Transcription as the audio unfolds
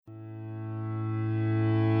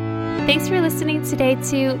Thanks for listening today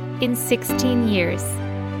to In 16 Years.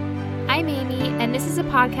 I'm Amy, and this is a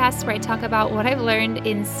podcast where I talk about what I've learned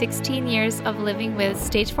in 16 years of living with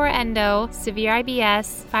stage 4 endo, severe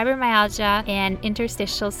IBS, fibromyalgia, and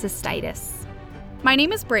interstitial cystitis. My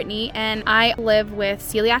name is Brittany, and I live with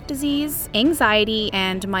celiac disease, anxiety,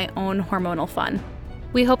 and my own hormonal fun.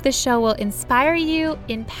 We hope this show will inspire you,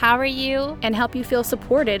 empower you, and help you feel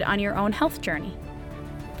supported on your own health journey.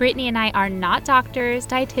 Brittany and I are not doctors,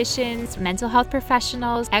 dietitians, mental health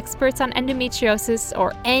professionals, experts on endometriosis,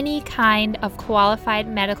 or any kind of qualified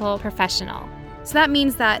medical professional. So that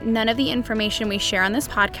means that none of the information we share on this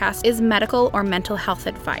podcast is medical or mental health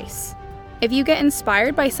advice. If you get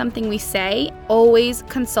inspired by something we say, always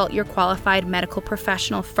consult your qualified medical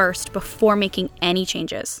professional first before making any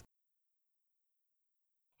changes.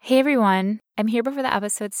 Hey everyone, I'm here before the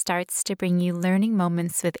episode starts to bring you learning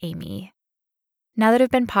moments with Amy. Now that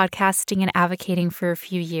I've been podcasting and advocating for a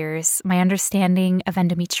few years, my understanding of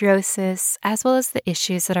endometriosis, as well as the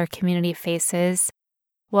issues that our community faces,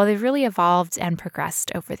 well, they've really evolved and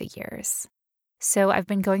progressed over the years. So I've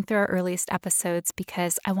been going through our earliest episodes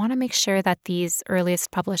because I want to make sure that these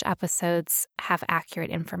earliest published episodes have accurate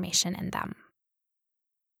information in them.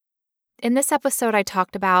 In this episode, I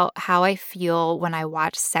talked about how I feel when I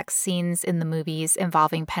watch sex scenes in the movies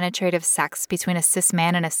involving penetrative sex between a cis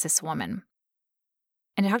man and a cis woman.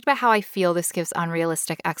 And I talked about how I feel this gives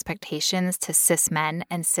unrealistic expectations to cis men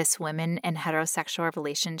and cis women in heterosexual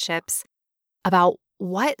relationships about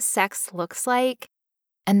what sex looks like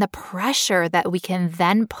and the pressure that we can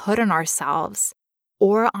then put on ourselves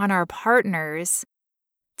or on our partners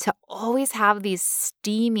to always have these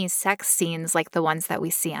steamy sex scenes like the ones that we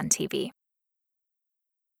see on TV.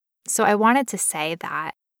 So I wanted to say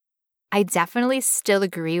that I definitely still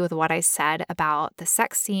agree with what I said about the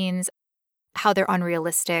sex scenes, how they're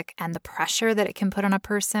unrealistic, and the pressure that it can put on a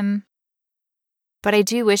person. But I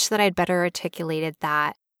do wish that I'd better articulated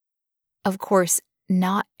that, of course,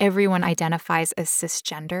 not everyone identifies as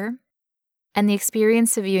cisgender, and the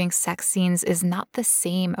experience of viewing sex scenes is not the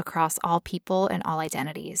same across all people and all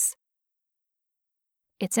identities.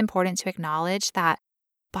 It's important to acknowledge that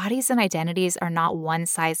bodies and identities are not one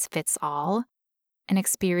size fits all, and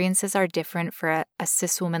experiences are different for a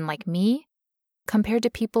cis woman like me compared to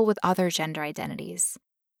people with other gender identities.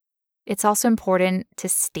 It's also important to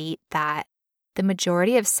state that the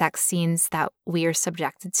majority of sex scenes that we are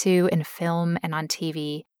subjected to in film and on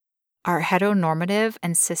TV are heteronormative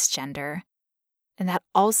and cisgender, and that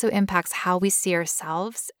also impacts how we see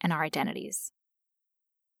ourselves and our identities.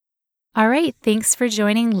 All right, thanks for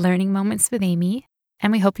joining Learning Moments with Amy,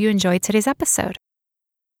 and we hope you enjoyed today's episode.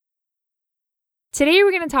 Today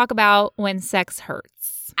we're going to talk about when sex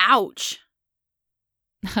hurts. Ouch.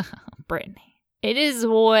 Brittany, it is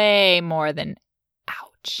way more than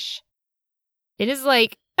ouch. It is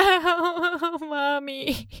like, oh,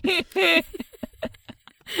 mommy.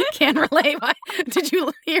 Can't relate. Did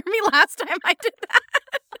you hear me last time I did that?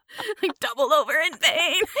 Like doubled over in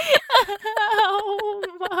pain. Oh,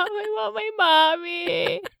 mom, I want my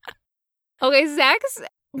mommy. Okay, sex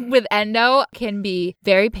with endo can be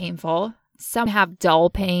very painful. Some have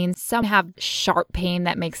dull pain. Some have sharp pain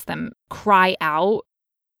that makes them cry out.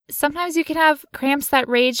 Sometimes you can have cramps that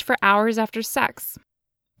rage for hours after sex.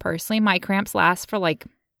 Personally, my cramps last for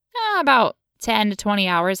about 10 to 20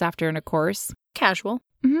 hours after intercourse. Casual.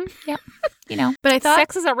 Yep. You know, but I thought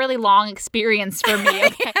sex is a really long experience for me.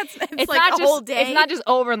 Okay? it's like not a whole day. It's not just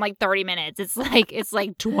over in 30 minutes. It's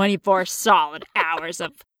like 24 solid hours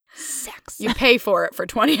of sex. You pay for it for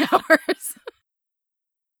 20 hours.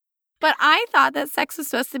 But I thought that sex was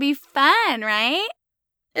supposed to be fun, right?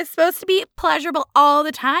 It's supposed to be pleasurable all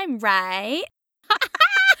the time, right? What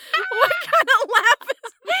kind of laugh is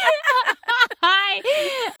that?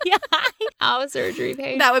 Yeah, surgery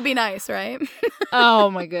pain. That would be nice, right? Oh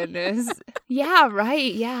my goodness. Yeah,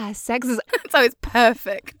 right. Yeah, sex is... It's always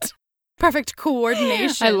perfect. Perfect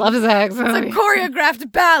coordination. I love sex. It's a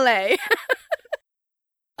choreographed ballet.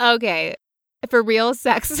 Okay. For real,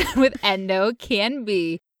 sex with endo can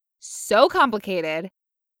be so complicated.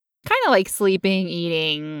 Kind of like sleeping,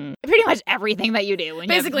 eating, pretty much everything that you do. When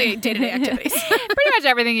basically, you have, day-to-day activities. Pretty much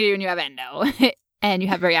everything you do when you have endo and you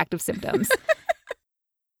have very active symptoms.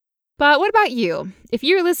 But what about you? If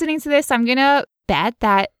you're listening to this, I'm going to bet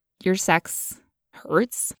that your sex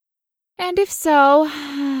hurts. And if so,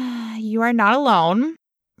 you are not alone.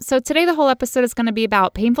 So today, the whole episode is going to be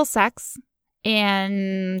about painful sex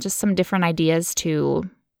and just some different ideas to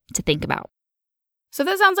think about. So if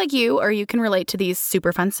that sounds like you, or you can relate to these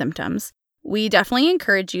super fun symptoms, we definitely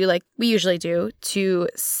encourage you, like we usually do, to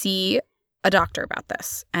see a doctor about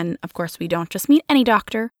this. And of course, we don't just mean any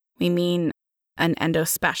doctor. we mean an endo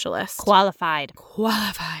specialist. Qualified.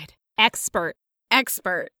 Expert.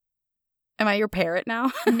 Am I your parrot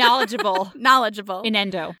now? Knowledgeable. Knowledgeable. In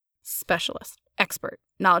endo. Specialist. Expert.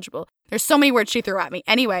 Knowledgeable. There's so many words she threw at me.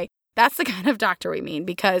 Anyway, that's the kind of doctor we mean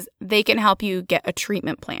because they can help you get a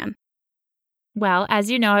treatment plan. Well, as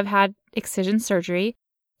you know, I've had excision surgery,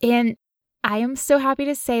 and I am so happy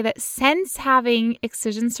to say that since having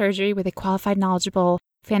excision surgery with a qualified, knowledgeable,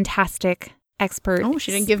 fantastic expert. Oh,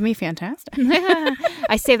 she didn't give me fantastic.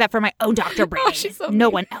 I say that for my own doctor brain. Oh, she's so no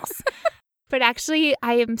mean. one else. But actually,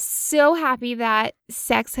 I am so happy that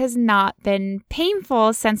sex has not been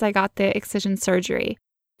painful since I got the excision surgery.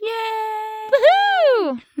 Yay!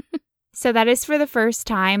 Woohoo! So that is for the first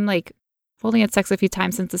time, like, I've only had sex a few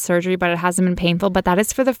times since the surgery, but it hasn't been painful. But that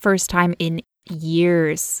is for the first time in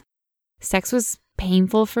years. Sex was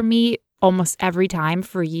painful for me almost every time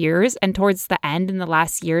for years. And towards the end, in the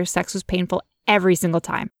last year, sex was painful every single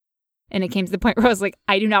time. And it came to the point where I was like,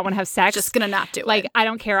 I do not want to have sex. Just going to not do it. Like, I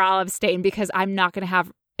don't care. I'll abstain because I'm not going to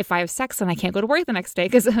have, if I have sex, then I can't go to work the next day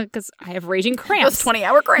because I have raging cramps. Those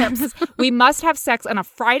 20-hour cramps. We must have sex on a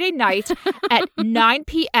Friday night at 9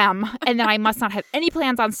 p.m. And then I must not have any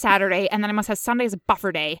plans on Saturday. And then I must have Sunday as a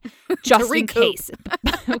buffer day just in case.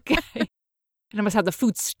 Okay. And I must have the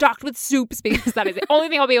food stocked with soups because that is the only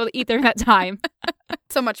thing I'll be able to eat during that time.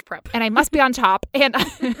 So much prep. And I must be on top. And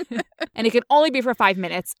and it can only be for 5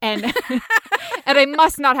 minutes. And and I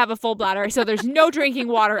must not have a full bladder. So there's no drinking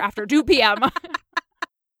water after 2 p.m.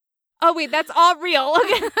 Oh, wait, that's all real.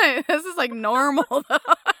 Okay. This is like normal, though.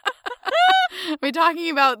 Are we talking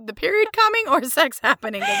about the period coming or sex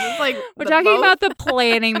happening? 'Cause it's like we're talking about the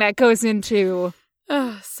planning that goes into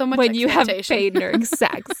so much when you have pain during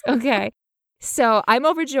sex. Okay. So I'm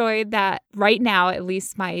overjoyed that right now, at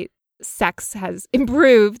least my sex has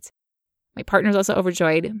improved. My partner's also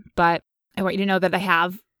overjoyed, but I want you to know that I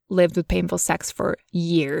have lived with painful sex for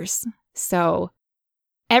years. So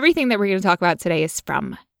everything that we're going to talk about today is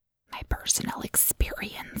from my personal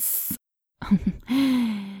experience.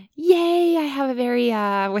 Yay, I have a very,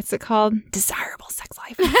 what's it called? Desirable sex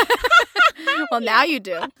life. Well, now you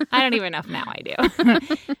do. I don't even know if now I do.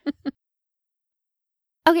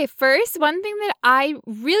 Okay, first, one thing that I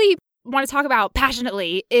really want to talk about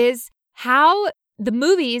passionately is how the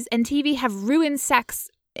movies and TV have ruined sex,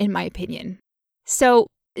 in my opinion. So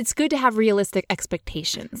it's good to have realistic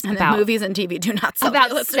expectations and about movies and TV do not sell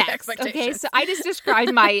realistic sex. expectations. Okay, so I just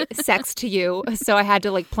described my sex to you. So I had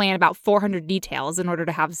to plan about 400 details in order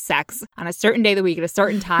to have sex on a certain day of the week at a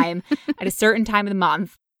certain time, at a certain time of the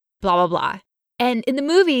month, blah, blah, blah. And in the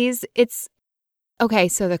movies, it's, okay,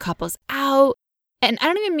 so the couple's out. And I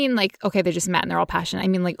don't even mean okay, they just met and they're all passionate. I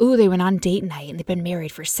mean ooh, they went on date night and they've been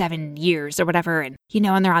married for 7 years or whatever. And,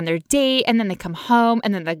 and they're on their date and then they come home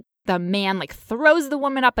and then the man throws the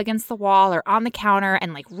woman up against the wall or on the counter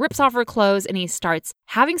and rips off her clothes and he starts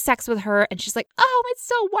having sex with her. And she's like, oh, it's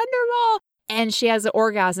so wonderful. And she has an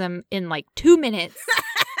orgasm in 2 minutes.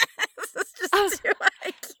 This is just too,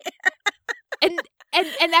 I can't.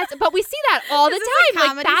 And that's, but we see that all the time. A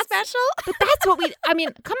comedy special? But that's what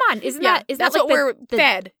come on, isn't that that's what we're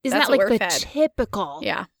fed? Isn't that's that what the fed. typical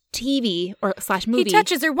TV or / movie? He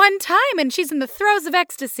touches her one time and she's in the throes of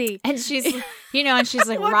ecstasy. And she's, and she's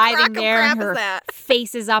What writhing there and crap her is that?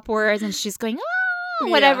 face is upwards and she's going, oh,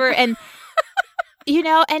 whatever. And, and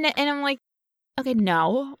I'm like, okay,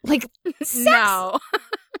 no. Sex. No.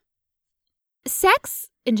 Sex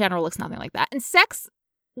in general looks nothing like that. And sex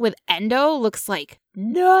with endo looks like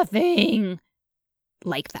nothing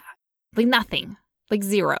like that. Nothing.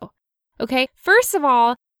 Zero. Okay? First of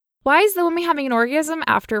all, why is the woman having an orgasm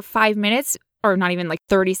after 5 minutes or not even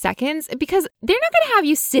 30 seconds? Because they're not going to have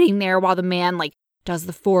you sitting there while the man does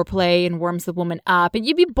the foreplay and warms the woman up and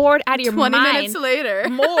you'd be bored out of your 20 mind. minutes later.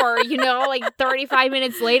 More, 35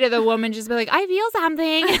 minutes later, the woman just be like, I feel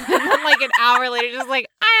something. And then an hour later, just I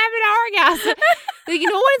have an orgasm. No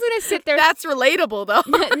one is going to sit there. That's relatable, though.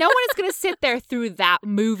 No one is going to sit there through that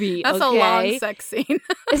movie. That's a long sex scene.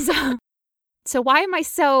 So why am I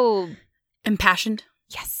so impassioned?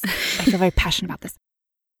 Yes, I feel very passionate about this.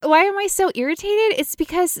 Why am I so irritated? It's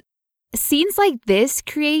because scenes like this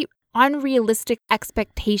create unrealistic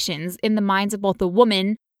expectations in the minds of both the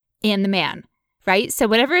woman and the man, right? So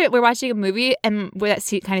whenever we're watching a movie and where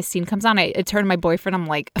that kind of scene comes on, I turn to my boyfriend. I'm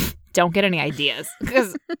like, don't get any ideas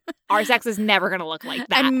because our sex is never going to look like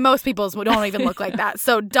that. And most people's don't even look like that.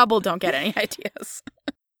 So double don't get any ideas.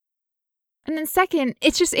 And then second,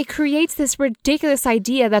 it creates this ridiculous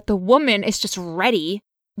idea that the woman is just ready,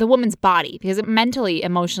 the woman's body, because mentally,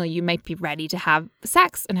 emotionally, you might be ready to have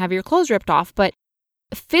sex and have your clothes ripped off. But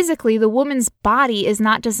physically, the woman's body is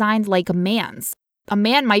not designed like a man's. a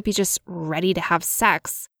man might be just ready to have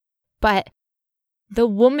sex, but the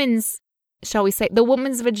woman's, shall we say, the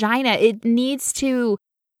woman's vagina, it needs to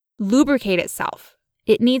lubricate itself.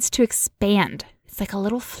 It needs to expand. It's like a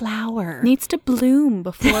little flower. Needs to bloom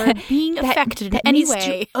before being affected in any way. Needs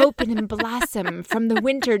to open and blossom from the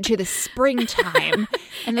winter to the springtime.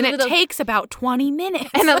 And it takes about 20 minutes.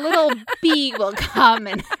 And a little bee will come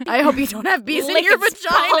and I hope you don't have bees in your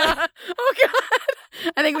vagina. Oh,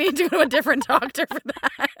 God. I think we need to go to a different doctor for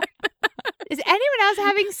that. Is anyone else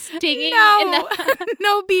having stinging? No,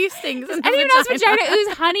 no bee stings. Does anyone else vagina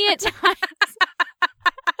ooze honey at times?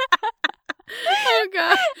 Oh,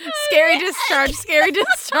 God. Scary discharge.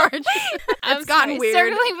 It's gotten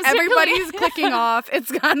weird. Everybody's clicking off.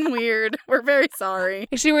 It's gotten weird. We're very sorry.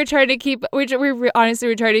 Actually, we're trying to keep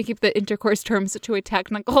the intercourse terms to a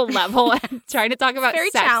technical level and trying to talk about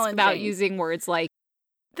sex without using words like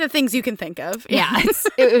the things you can think of. Yeah,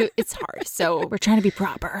 it's hard. So we're trying to be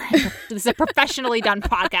proper. This is a professionally done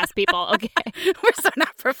podcast, people. Okay. We're so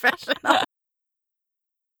not professional.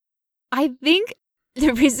 I think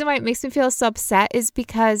the reason why it makes me feel so upset is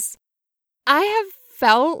because I have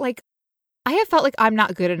felt like I'm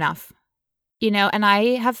not good enough, and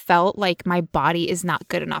I have felt like my body is not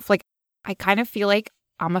good enough. Like, I kind of feel like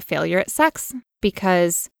I'm a failure at sex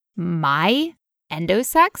because my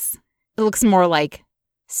endosex, it looks more like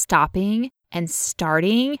stopping and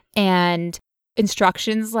starting and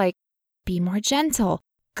instructions like be more gentle,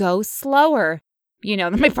 go slower.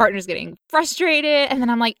 My partner's getting frustrated. And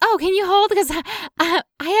then I'm like, oh, can you hold? Because I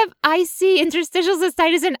have IC interstitial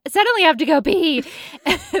cystitis and suddenly I have to go pee.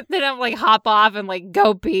 Then I'm like, hop off and like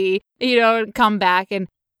go pee, and come back. And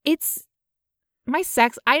it's my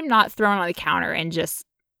sex. I'm not thrown on the counter and just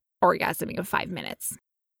orgasming in 5 minutes.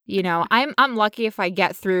 I'm lucky if I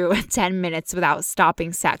get through 10 minutes without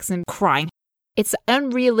stopping sex and crying. It's an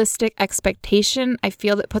unrealistic expectation. I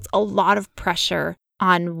feel that puts a lot of pressure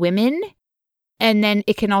on women. And then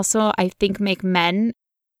it can also, I think, make men,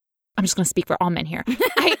 I'm just going to speak for all men here.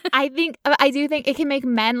 I do think it can make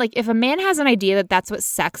men, like if a man has an idea that that's what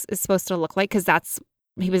sex is supposed to look like, because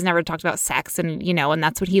he was never talked about sex and, and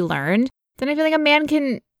that's what he learned, then I feel like a man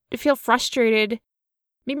can feel frustrated,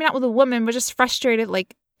 maybe not with a woman, but just frustrated.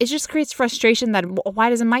 Like it just creates frustration that why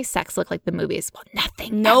doesn't my sex look like the movies? Well,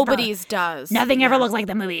 Nobody's does. Nothing ever looks like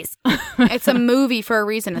the movies. It's a movie for a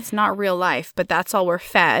reason. It's not real life, but that's all we're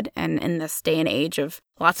fed. And in this day and age of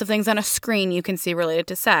lots of things on a screen you can see related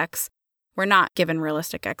to sex, we're not given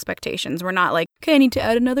realistic expectations. We're not like, okay, I need to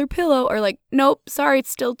add another pillow, or like, nope, sorry, it's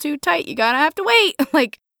still too tight. You gotta have to wait.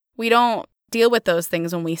 Like, we don't deal with those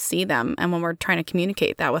things when we see them. And when we're trying to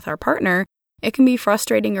communicate that with our partner, it can be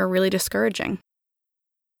frustrating or really discouraging.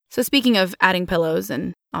 So speaking of adding pillows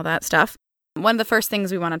and all that stuff, one of the first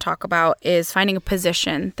things we want to talk about is finding a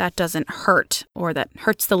position that doesn't hurt or that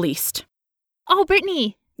hurts the least. Oh,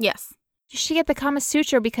 Brittany. Yes. You should get the Kama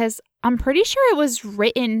Sutra because I'm pretty sure it was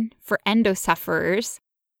written for endo sufferers.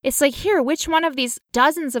 It's like, here, which one of these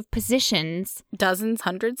dozens of positions... Dozens?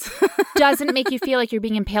 Hundreds? ...doesn't make you feel like you're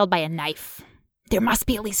being impaled by a knife? There must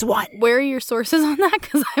be at least one. Where are your sources on that?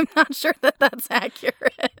 Because I'm not sure that that's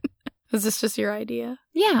accurate. Is this just your idea?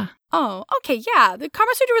 Yeah. Oh, okay, yeah. The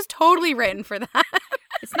Kama Sutra was totally written for that.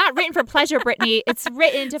 It's not written for pleasure, Brittany. It's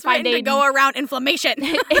written to to go around inflammation.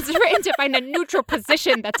 It's written to find a neutral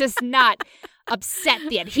position that does not upset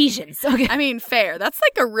the adhesions. Okay. I mean, fair. That's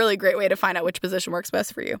like a really great way to find out which position works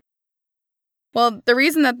best for you. Well, the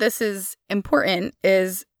reason that this is important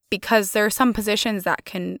is because there are some positions that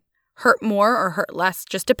can hurt more or hurt less,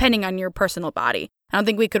 just depending on your personal body. I don't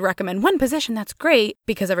think we could recommend one position that's great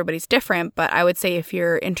because everybody's different, but I would say if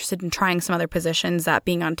you're interested in trying some other positions, that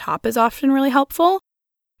being on top is often really helpful.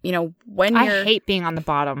 When I hate being on the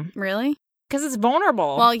bottom. Really? Because it's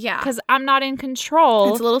vulnerable. Well, yeah. Because I'm not in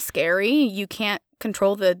control. It's a little scary. You can't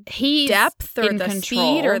control the depth or the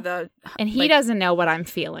speed or the... And he doesn't know what I'm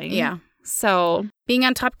feeling. Yeah. So being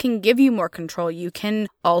on top can give you more control. You can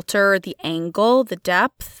alter the angle, the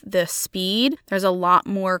depth, the speed. There's a lot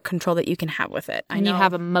more control that you can have with it. And you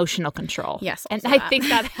have emotional control. Yes. And I think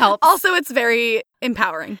that helps. Also, it's very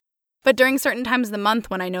empowering. But during certain times of the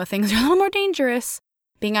month when I know things are a little more dangerous,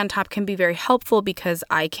 being on top can be very helpful because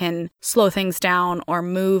I can slow things down or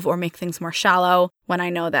move or make things more shallow when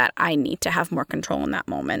I know that I need to have more control in that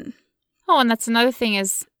moment. Oh, and that's another thing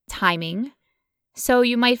is timing. So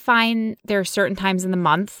you might find there are certain times in the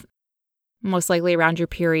month, most likely around your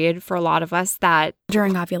period for a lot of us, that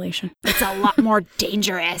during ovulation, it's a lot more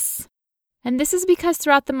dangerous. And this is because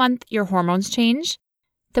throughout the month, your hormones change.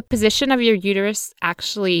 the position of your uterus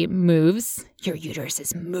actually moves. Your uterus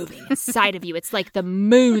is moving inside of you. It's like the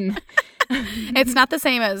moon. It's not the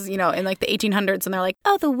same as, in like the 1800s and they're like,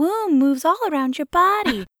 oh, the womb moves all around your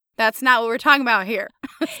body. That's not what we're talking about here.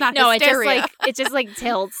 It's not hysteria. it just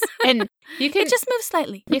tilts. And it just moves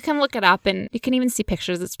slightly. You can look it up and you can even see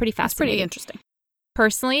pictures. It's pretty fascinating. It's pretty interesting.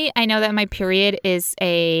 Personally, I know that my period is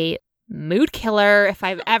a mood killer if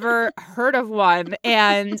I've ever heard of one.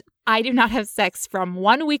 And I do not have sex from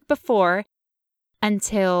 1 week before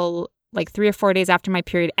until like 3 or 4 days after my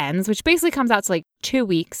period ends, which basically comes out to like 2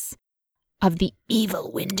 weeks of the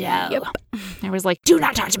evil window. Yep. I was like, do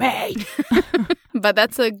not touch me. But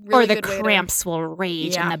that's a really or the good way cramps will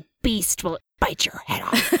rage and the beast will bite your head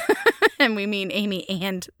off. And we mean Amy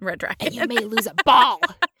and Red Dragon. And you may lose a ball.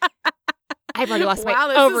 I've already lost my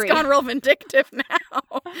ovary. Wow, this has gone real vindictive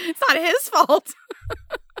now. It's not his fault.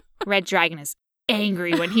 Red Dragon is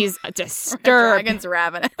angry when he's disturbed. Red Dragon's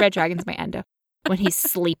ravenous. Red Dragon's my endo. When he's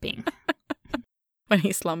sleeping. When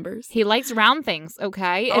he slumbers. He likes round things,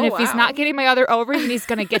 okay? And if he's not getting my other ovary, then he's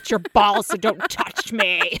going to get your balls, so don't touch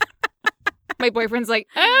me. My boyfriend's like,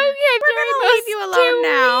 oh, we're going to leave you alone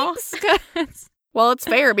now. Well, it's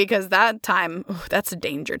fair because that time, that's a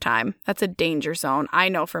danger time. That's a danger zone. I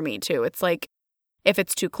know for me, too. It's like, if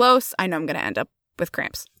it's too close, I know I'm going to end up with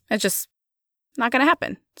cramps. It's just not going to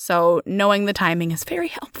happen. So knowing the timing is very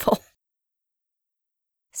helpful.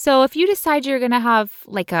 So if you decide you're going to have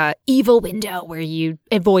like a evil window where you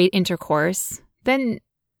avoid intercourse, then,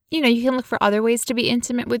 you can look for other ways to be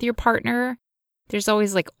intimate with your partner. There's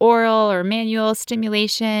always like oral or manual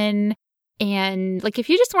stimulation. And like if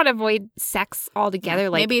you just want to avoid sex altogether,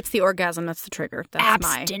 like maybe it's the orgasm that's the trigger. That's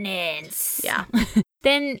abstinence. Yeah.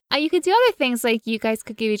 Then you could do other things like you guys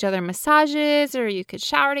could give each other massages, or you could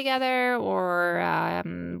shower together, or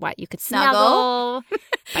you could snuggle.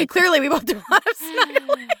 Clearly, we both do a lot of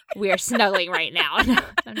snuggling. We are snuggling right now. No,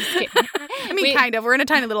 I'm just kidding. I mean, kind of. We're in a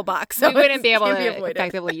tiny little box, so we wouldn't be able to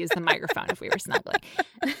effectively use the microphone if we were snuggling.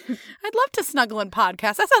 I'd love to snuggle in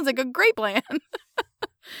podcasts. That sounds like a great plan.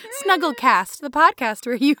 Snugglecast, the podcast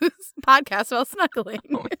where you podcast while snuggling.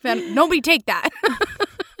 Then nobody take that.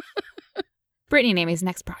 Brittany and Amy's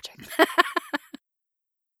next project.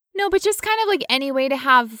 No, but just kind of like any way to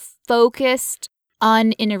have focused,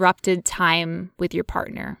 uninterrupted time with your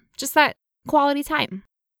partner. Just that quality time.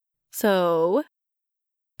 So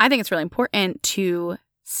I think it's really important to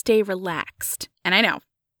stay relaxed. And I know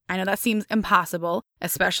that seems impossible,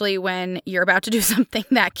 especially when you're about to do something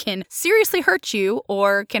that can seriously hurt you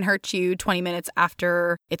or can hurt you 20 minutes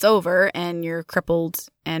after it's over and you're crippled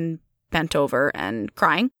and bent over and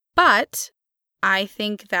crying. But I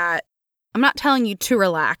think that I'm not telling you to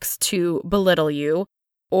relax, to belittle you,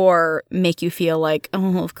 or make you feel like,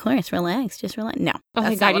 oh, of course, relax, just relax. No. Oh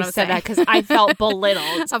my God, you said that because I felt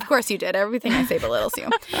belittled. Of course you did. Everything I say belittles you.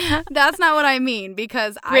 That's not what I mean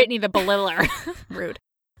because Brittany the belittler. Rude.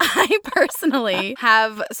 I personally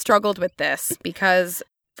have struggled with this because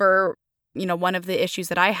one of the issues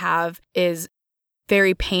that I have is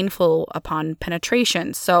very painful upon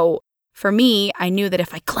penetration. So for me, I knew that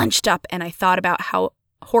if I clenched up and I thought about how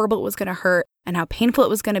horrible it was going to hurt and how painful it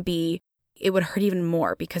was going to be, it would hurt even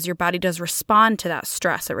more because your body does respond to that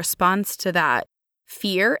stress. It responds to that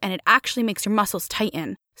fear and it actually makes your muscles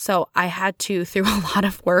tighten. So I had to, through a lot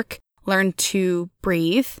of work, learn to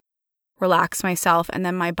breathe, relax myself, and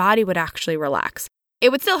then my body would actually relax.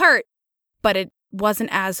 It would still hurt, but it wasn't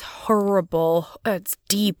as horrible, as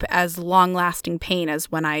deep, as long-lasting pain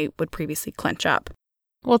as when I would previously clench up.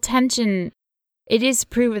 Well, tension, it is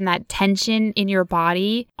proven that tension in your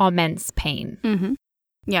body augments pain. Mm-hmm.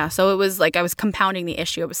 Yeah, so it was like I was compounding the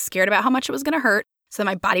issue. I was scared about how much it was going to hurt, so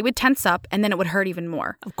my body would tense up, and then it would hurt even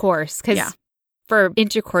more. Of course, because for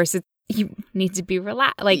intercourse, you need to be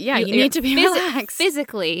relaxed. Like, you need to be relaxed.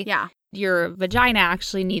 Physically, your vagina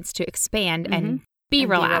actually needs to expand and be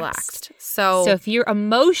relaxed. So if you're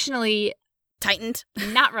emotionally tightened,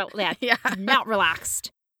 not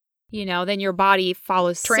relaxed, then your body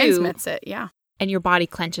follows suit. Transmits it, and your body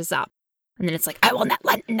clenches up. And then it's like, I will not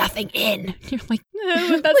let nothing in. You're like,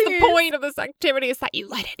 no, that's the point of this activity is that you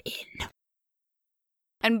let it in.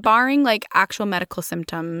 And barring like actual medical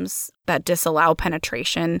symptoms that disallow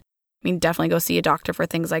penetration, I mean, definitely go see a doctor for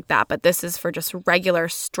things like that. But this is for just regular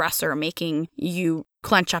stressor making you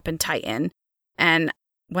clench up and tighten. And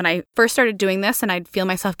when I first started doing this and I'd feel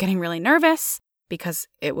myself getting really nervous because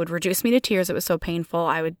it would reduce me to tears. It was so painful.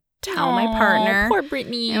 I would tell my partner. Poor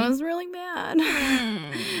Brittany. It was really bad.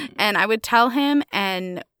 And I would tell him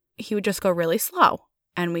and he would just go really slow.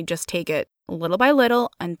 And we'd just take it little by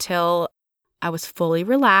little until I was fully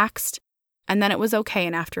relaxed. And then it was okay.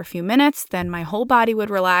 And after a few minutes, then my whole body would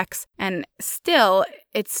relax. And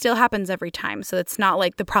it still happens every time. So it's not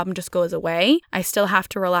like the problem just goes away. I still have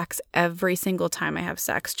to relax every single time I have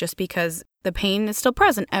sex just because the pain is still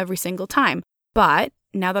present every single time. But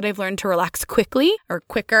now that I've learned to relax quickly or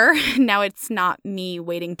quicker, now it's not me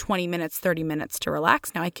waiting 20 minutes, 30 minutes to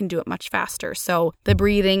relax. Now I can do it much faster. So the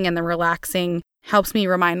breathing and the relaxing helps me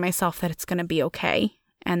remind myself that it's going to be okay.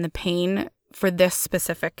 And the pain for this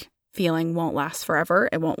specific feeling won't last forever.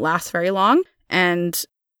 It won't last very long. And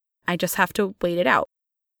I just have to wait it out.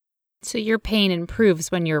 So your pain improves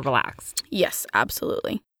when you're relaxed. Yes,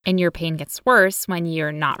 absolutely. And your pain gets worse when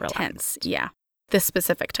you're not relaxed. Tense, yeah. This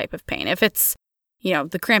specific type of pain. If it's,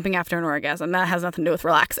 the cramping after an orgasm, that has nothing to do with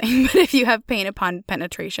relaxing. But if you have pain upon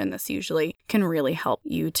penetration, this usually can really help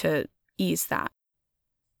you to ease that.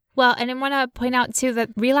 Well, and I want to point out, too,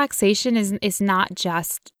 that relaxation is not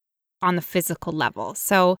just on the physical level.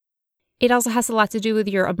 So it also has a lot to do with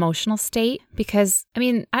your emotional state because,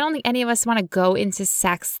 I don't think any of us want to go into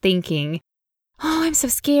sex thinking, oh, I'm so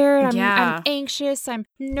scared, I'm anxious, I'm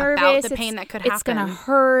nervous. About the pain that could happen. It's going to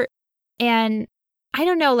hurt. And I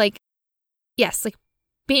don't know, yes,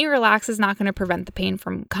 being relaxed is not going to prevent the pain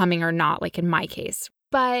from coming or not, in my case.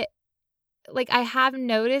 But, I have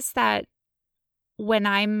noticed that when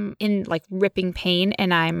I'm in, ripping pain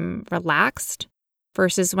and I'm relaxed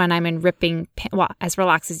versus when I'm in ripping pain, as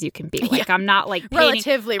relaxed as you can be. I'm not, painting,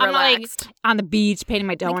 relatively relaxed. I'm not, on the beach painting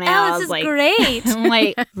my toenails. This is great.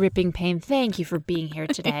 I'm ripping pain. Thank you for being here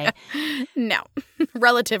today. No.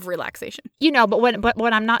 Relative relaxation. But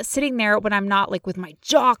when I'm not sitting there, when I'm not, with my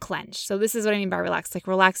jaw clenched. So this is what I mean by relaxed.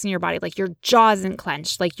 Relaxing your body. Your jaw isn't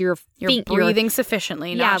clenched. You're breathing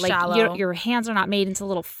sufficiently, not shallow. Your hands are not made into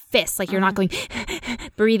little fists. You're not going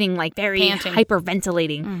breathing very panting,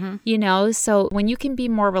 hyperventilating. So when you can be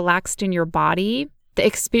more relaxed in your body, the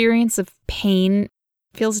experience of pain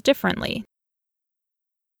feels differently.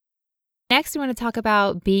 Next, we want to talk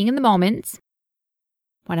about being in the moment.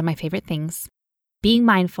 One of my favorite things. Being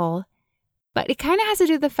mindful. But it kind of has to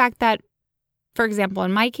do with the fact that, for example,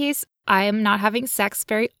 in my case, I am not having sex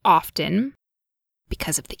very often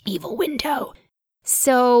because of the evil window.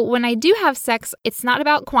 So when I do have sex, it's not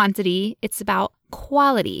about quantity, it's about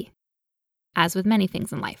quality, as with many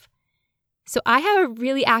things in life. So I have a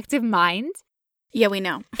really active mind. Yeah, we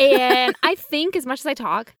know. And I think as much as I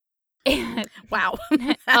talk. Wow.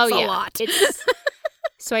 That's a lot.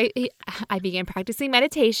 So I began practicing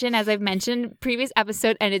meditation, as I've mentioned previous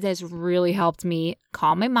episode, and it has really helped me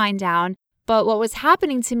calm my mind down. But what was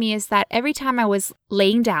happening to me is that every time I was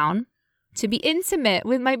laying down to be intimate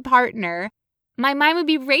with my partner, my mind would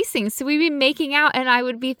be racing. So we'd be making out and I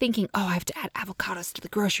would be thinking, oh, I have to add avocados to the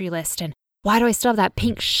grocery list. And why do I still have that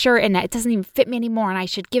pink shirt and it doesn't even fit me anymore? And I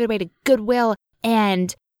should give it away to Goodwill.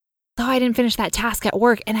 And I didn't finish that task at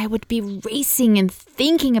work. And I would be racing and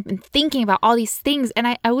thinking about all these things. And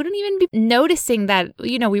I wouldn't even be noticing that,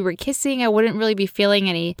 we were kissing. I wouldn't really be feeling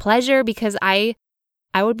any pleasure because I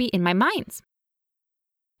would be in my mind.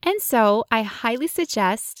 And so I highly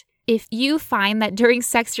suggest if you find that during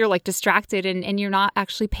sex you're distracted and you're not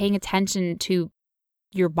actually paying attention to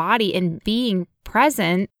your body and being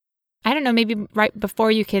present, I don't know, maybe right before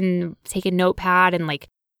you can take a notepad and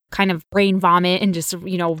kind of brain vomit and just,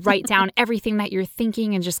 write down everything that you're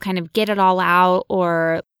thinking and just kind of get it all out.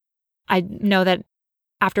 Or I know that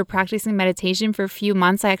after practicing meditation for a few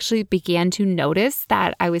months, I actually began to notice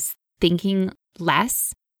that I was thinking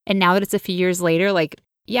less. And now that it's a few years later,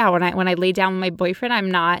 when I lay down with my boyfriend, I'm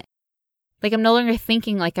not I'm no longer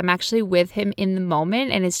thinking, I'm actually with him in the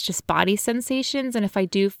moment and it's just body sensations. And if I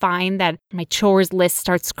do find that my chores list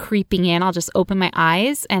starts creeping in, I'll just open my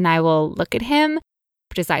eyes and I will look at him,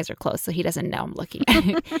 but his eyes are closed so he doesn't know I'm looking at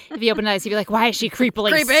him. If he opened his eyes, he'd be like, why is she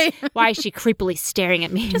creepily staring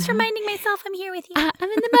at me? Just reminding myself I'm here with you. I'm in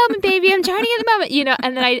the moment, baby. I'm journeying in the moment,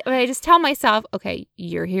 and then I just tell myself, okay,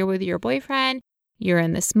 you're here with your boyfriend. You're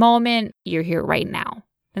in this moment. You're here right now.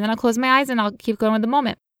 And then I'll close my eyes and I'll keep going with the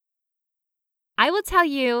moment. I will tell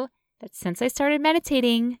you that since I started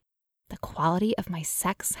meditating, the quality of my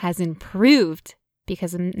sex has improved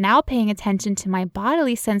because I'm now paying attention to my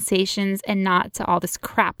bodily sensations and not to all this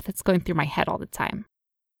crap that's going through my head all the time.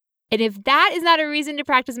 And if that is not a reason to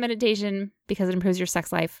practice meditation because it improves your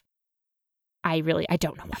sex life, I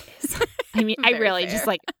don't know what is. I really fair. Just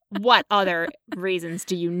what other reasons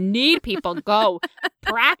do you need, people? Go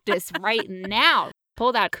practice right now.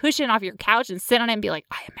 Pull that cushion off your couch and sit on it and be like,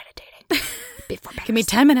 I am meditating. Give me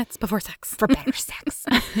 10 minutes before sex. For better sex.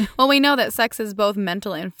 Well, we know that sex is both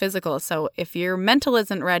mental and physical. So if your mental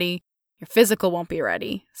isn't ready, your physical won't be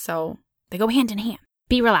ready. So they go hand in hand.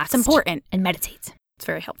 Be relaxed. It's important. And meditate. It's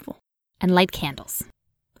very helpful. and light candles.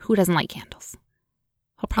 Who doesn't like candles?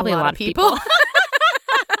 Well, probably a lot of So people.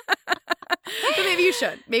 maybe you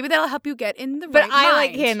should. Maybe that'll help you get in the But right I mind.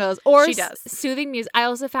 like candles or She does. soothing music. I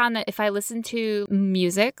also found that if I listen to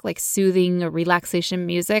music, like soothing or relaxation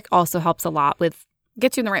music, also helps a lot with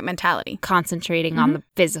Gets you in the right mentality. concentrating on the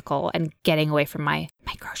physical and getting away from my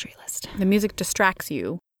grocery list. The music distracts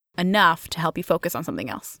you enough to help you focus on something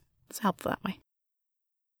else. It's helpful that way.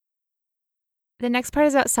 The next part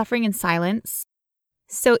is about suffering in silence.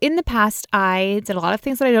 So in the past, I did a lot of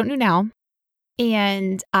things that I don't do now.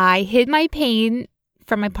 And I hid my pain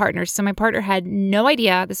from my partner. So my partner had no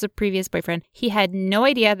idea. This is a previous boyfriend. He had no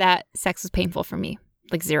idea that sex was painful for me.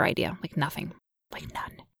 Like zero idea. Like nothing. Like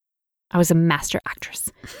none. I was a master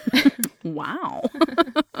actress. Wow.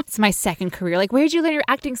 It's my second career. Like, where did you learn your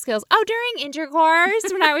acting skills? Oh, during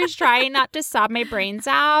intercourse when I was trying not to sob my brains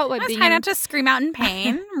out. I was trying not to scream out in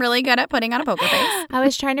pain. I'm really good at putting on a poker face. I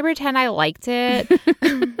was trying to pretend I liked it.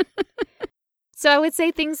 So I would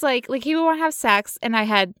say things like he would want to have sex, and I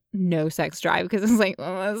had no sex drive because I was like,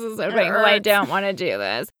 oh, this is so painful. I don't want to do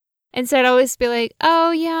this. And so I'd always be like,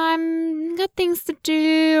 oh, yeah, I'm got things to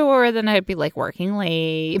do. Or then I'd be like working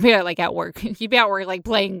late. You'd be like at work. You'd be at work like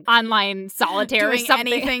playing online solitaire or Doing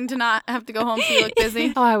something. anything to not have to go home so you look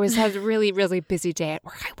busy. Oh, I had a really, really busy day at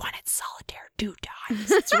work. I wanted solitaire 2 times.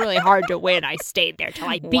 It's really hard to win. I stayed there till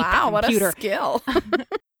I beat the computer. What a skill.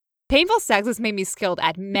 Painful sex has made me skilled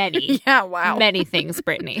at many things,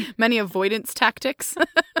 Brittany. Many avoidance tactics.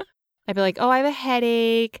 I'd be like, oh, I have a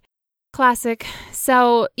headache. Classic.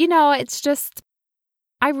 So, it's just,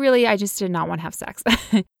 I just did not want to have sex.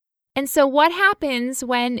 And so what happens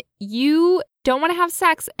when you don't want to have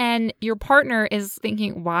sex and your partner is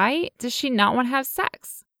thinking, why does she not want to have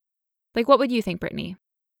sex? Like, what would you think, Brittany?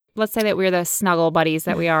 Let's say that we're the snuggle buddies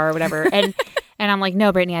that we are or whatever. And I'm like,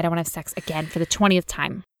 no, Brittany, I don't want to have sex again for the 20th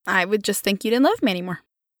time. I would just think you didn't love me anymore.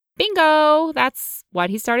 Bingo. That's what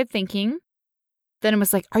he started thinking. Then it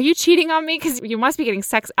was like, are you cheating on me? Because you must be getting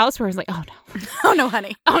sex elsewhere. I was like, oh, no. Oh, no,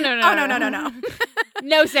 honey. Oh, no. No.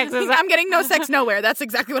 No sex. I'm getting no sex nowhere. That's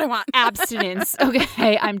exactly what I want. Abstinence.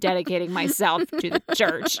 Okay, I'm dedicating myself to the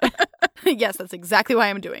church. Yes, that's exactly why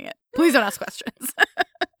I'm doing it. Please don't ask questions.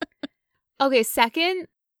 Okay, second,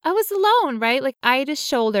 I was alone, right? Like, I had to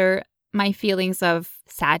shoulder my feelings of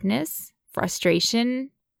sadness,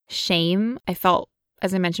 frustration, shame. I felt,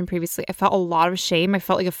 as I mentioned previously, I felt a lot of shame. I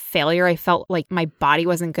felt like a failure. I felt like my body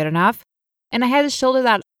wasn't good enough. And I had to shoulder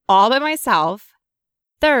that all by myself.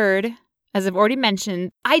 Third, as I've already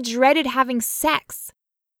mentioned, I dreaded having sex.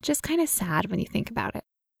 Just kind of sad when you think about it.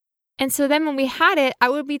 And so then when we had it, I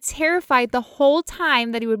would be terrified the whole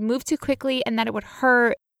time that it would move too quickly and that it would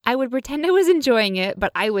hurt. I would pretend I was enjoying it,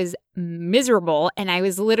 but I was miserable. And I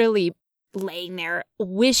was literally laying there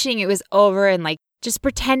wishing it was over and like just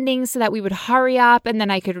pretending so that we would hurry up. And then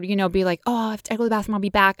I could, be like, oh, if I go to the bathroom, I'll be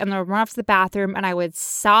back. And then I would run off to the bathroom and I would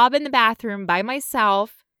sob in the bathroom by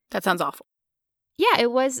myself. That sounds awful. Yeah,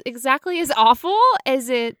 it was exactly as awful as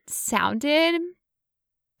it sounded.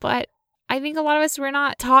 But I think a lot of us, we're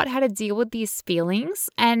not taught how to deal with these feelings.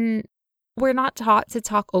 And we're not taught to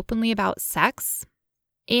talk openly about sex.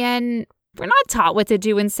 And we're not taught what to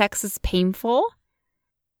do when sex is painful.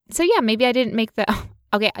 So yeah, maybe I didn't make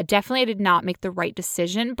definitely I did not make the right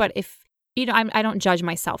decision. But if, I don't judge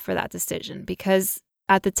myself for that decision because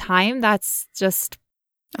at the time, that's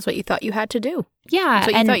what you thought you had to do. Yeah. That's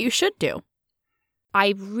what you thought you should do.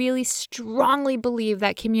 I really strongly believe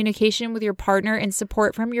that communication with your partner and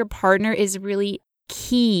support from your partner is really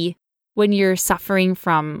key when you're suffering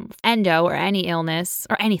from endo or any illness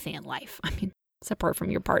or anything in life. I mean, support from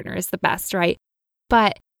your partner is the best, right?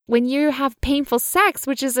 But when you have painful sex,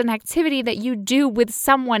 which is an activity that you do with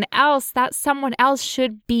someone else, that someone else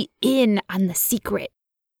should be in on the secret.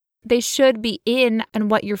 They should be in on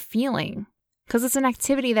what you're feeling because it's an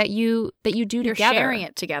activity that you do together. You're sharing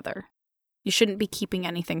it together. You shouldn't be keeping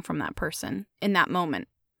anything from that person in that moment.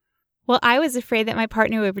 Well, I was afraid that my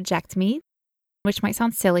partner would reject me, which might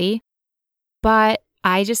sound silly, but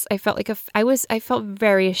I felt like I felt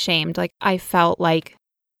very ashamed. Like I felt like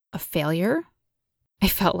a failure. I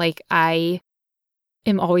felt like I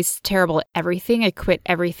am always terrible at everything. I quit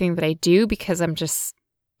everything that I do because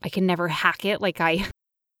I can never hack it. Like I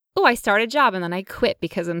started a job and then I quit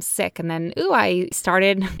because I'm sick. And then, I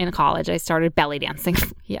started in college. I started belly dancing.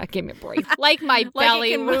 Yeah, give me a break. Like my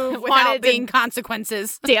belly it can move without being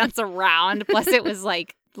consequences. Dance around. Plus it was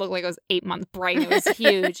like, looked like it was 8 months brain. It was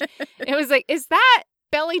huge. It was like, is that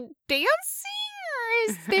belly dancing?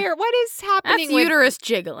 What is happening? That's uterus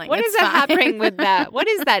jiggling. What is happening with that? What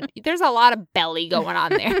is that? There's a lot of belly going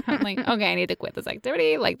on there. I'm like, okay, I need to quit this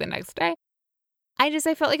activity like the next day.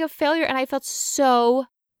 I felt like a failure, and I felt so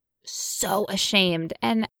ashamed.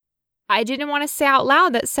 And I didn't want to say out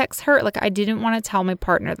loud that sex hurt. Like, I didn't want to tell my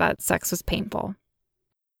partner that sex was painful.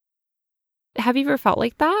 Have you ever felt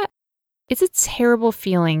like that? It's a terrible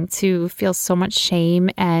feeling to feel so much shame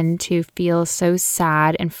and to feel so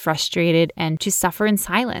sad and frustrated and to suffer in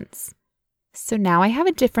silence. So now I have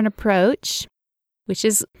a different approach, which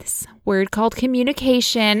is this word called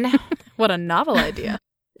communication. What a novel idea.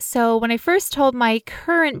 So when I first told my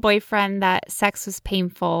current boyfriend that sex was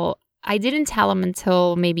painful, I didn't tell him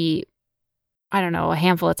until maybe, I don't know, a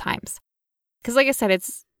handful of times. Because like I said,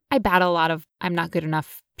 I battle a lot of I'm not good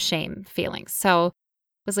enough shame feelings. So I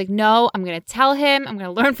was like, no, I'm going to tell him. I'm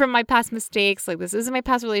going to learn from my past mistakes. Like, this isn't my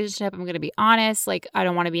past relationship. I'm going to be honest. Like, I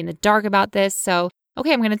don't want to be in the dark about this. So,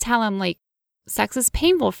 okay, I'm going to tell him, like, sex is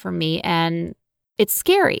painful for me and it's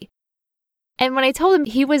scary. And when I told him,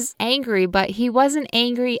 he was angry, but he wasn't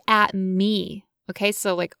angry at me. Okay,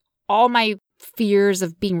 so like all my fears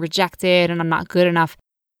of being rejected and I'm not good enough,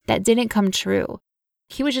 that didn't come true.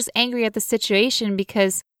 He was just angry at the situation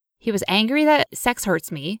because he was angry that sex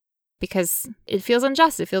hurts me because it feels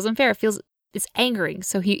unjust, it feels unfair, it's angering.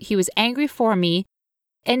 So he was angry for me,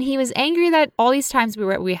 and he was angry that all these times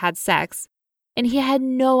we had sex, and he had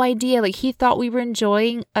no idea. Like, he thought we were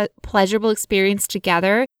enjoying a pleasurable experience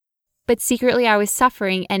together, but secretly I was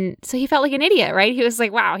suffering. And so he felt like an idiot, right? He was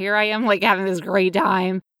like, wow, here I am, like, having this great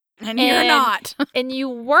time. And you're not. And you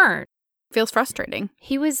weren't. Feels frustrating.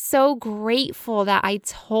 He was so grateful that I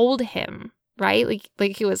told him, right?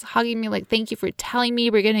 Like he was hugging me, like, thank you for telling me,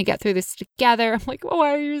 we're going to get through this together. I'm like,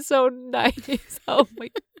 why are you so nice? Oh my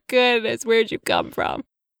goodness, where'd you come from?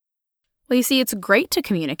 Well, you see, it's great to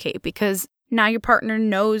communicate because now your partner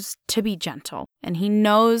knows to be gentle, and he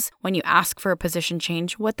knows when you ask for a position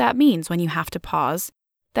change, what that means when you have to pause,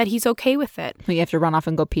 that he's okay with it. You have to run off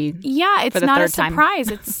and go pee. Yeah, it's not a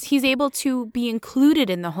surprise. He's able to be included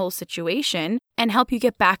in the whole situation and help you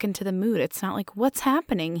get back into the mood. It's not like, what's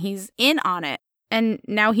happening? He's in on it. And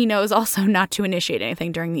now he knows also not to initiate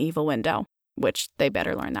anything during the evil window, which they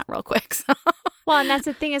better learn that real quick. So. Well, and that's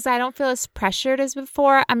the thing is I don't feel as pressured as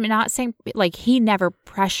before. I'm not saying like he never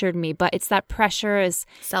pressured me, but it's that pressure is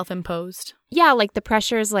self-imposed. Yeah, like the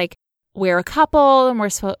pressure is like we're a couple and we're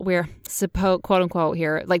supposed, quote unquote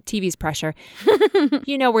here, like TV's pressure.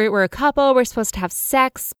 You know, we're a couple. We're supposed to have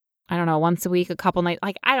sex. I don't know, once a week, a couple nights.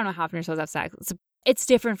 Like, I don't know how often you're supposed to have sex. It's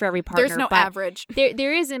different for every partner. There's no average.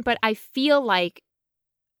 There isn't, but I feel like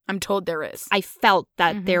I'm told there is. I felt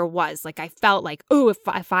that there was. Like, I felt like, oh, if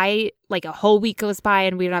I, like, a whole week goes by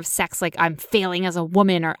and we don't have sex, like, I'm failing as a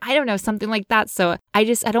woman, or I don't know, something like that. So I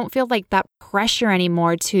don't feel like that pressure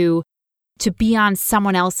anymore to be on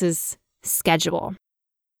someone else's schedule.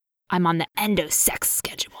 I'm on the endo sex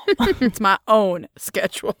schedule. It's my own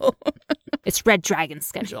schedule. It's Red Dragon's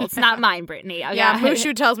schedule. It's not mine, Brittany. Okay? Yeah,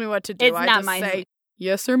 Mushu tells me what to do. It's I not just mine. Say,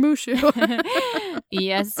 yes, sir, Mushu.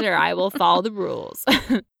 Yes, sir. I will follow the rules.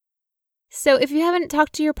 So if you haven't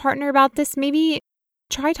talked to your partner about this, maybe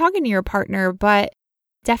try talking to your partner. But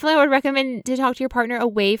definitely I would recommend to talk to your partner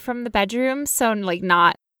away from the bedroom. So like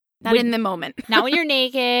not in the moment. Not when you're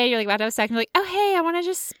naked. You're like about to have sex. And you're like, oh, hey, I want to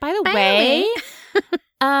just, by the way,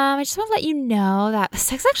 I just want to let you know that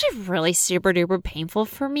sex is actually really super duper painful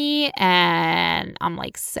for me. And I'm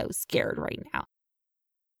like so scared right now.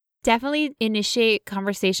 Definitely initiate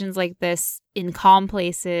conversations like this in calm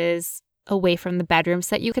places away from the bedroom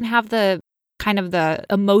so that you can have the kind of the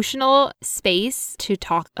emotional space to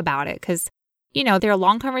talk about it. Because, you know, there are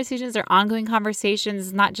long conversations, there are ongoing conversations.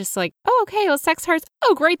 It's not just like, oh, okay, well, sex hurts.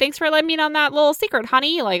 Oh, great. Thanks for letting me in on that little secret,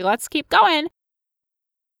 honey. Like, let's keep going.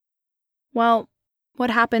 Well,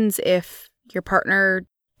 what happens if your partner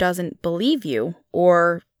doesn't believe you,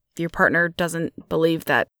 or your partner doesn't believe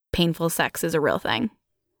that painful sex is a real thing?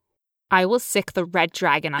 I will sick the red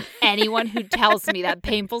dragon on anyone who tells me that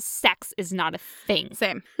painful sex is not a thing.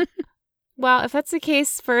 Same. Well, if that's the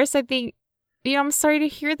case, first, I think, I'm sorry to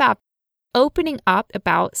hear that. Opening up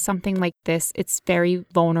about something like this, it's very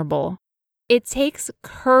vulnerable. It takes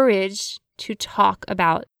courage to talk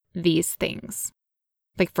about these things,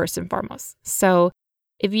 like first and foremost. So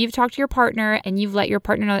if you've talked to your partner and you've let your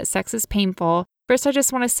partner know that sex is painful, first, I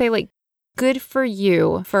just want to say, like, good for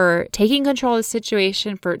you for taking control of the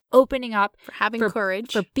situation, for opening up, for having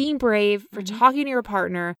courage, for being brave, for talking to your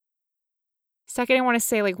partner. Second, I want to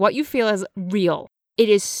say, like, what you feel is real. It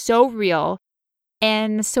is so real.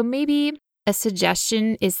 And so maybe a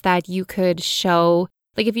suggestion is that you could show,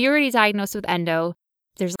 like, if you're already diagnosed with endo,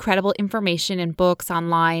 there's credible information in books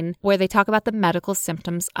online where they talk about the medical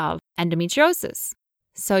symptoms of endometriosis.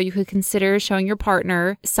 So you could consider showing your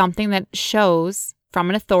partner something that shows from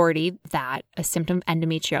an authority that a symptom of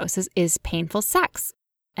endometriosis is painful sex.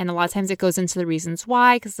 And a lot of times it goes into the reasons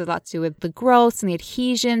why, because there's a lot to do with the growths and the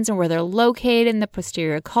adhesions and where they're located in the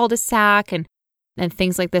posterior cul-de-sac and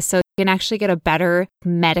things like this. So you can actually get a better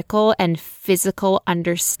medical and physical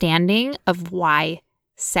understanding of why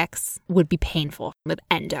sex would be painful with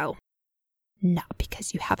endo. Not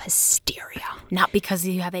because you have hysteria. Not because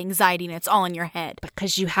you have anxiety and it's all in your head.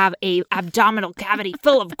 Because you have a abdominal cavity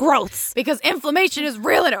full of growths. Because inflammation is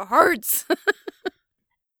real and it hurts.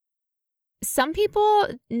 Some people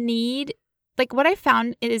need, like what I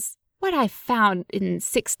found in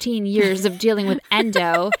 16 years of dealing with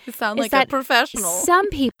endo. You sound like a professional. Some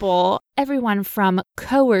people, everyone from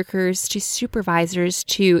coworkers to supervisors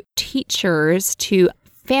to teachers to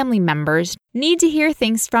family members, need to hear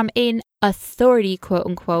things from an authority, quote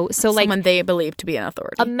unquote. So someone they believe to be an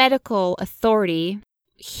authority. A medical authority,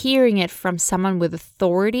 hearing it from someone with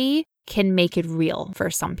authority can make it real for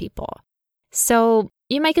some people. So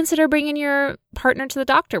you might consider bringing your partner to the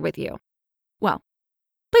doctor with you. Well,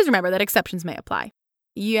 please remember that exceptions may apply.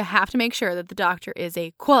 You have to make sure that the doctor is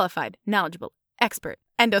a qualified, knowledgeable, expert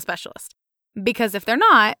endo specialist. Because if they're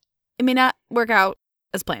not, it may not work out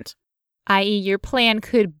as planned. I.e., your plan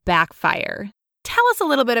could backfire. Tell us a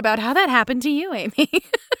little bit about how that happened to you, Amy.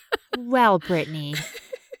 Well, Brittany,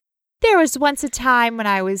 there was once a time when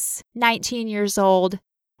I was 19 years old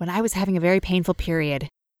when I was having a very painful period.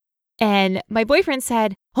 And my boyfriend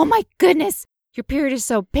said, "Oh my goodness, your period is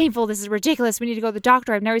so painful. This is ridiculous. We need to go to the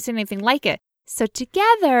doctor. I've never seen anything like it." So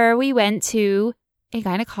together we went to a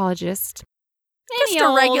gynecologist. Just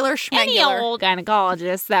a regular schmegular. Any old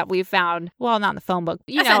gynecologist that we found, well, not in the phone book,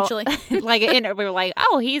 essentially. We were like,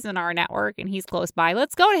 oh, he's in our network and he's close by.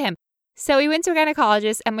 Let's go to him. So we went to a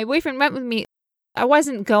gynecologist and my boyfriend went with me. I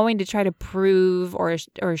wasn't going to try to prove or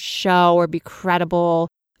show or be credible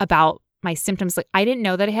about my symptoms. Like, I didn't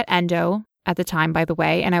know that I had endo at the time, by the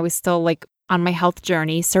way, and I was still like on my health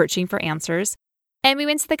journey searching for answers. And we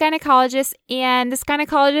went to the gynecologist, and this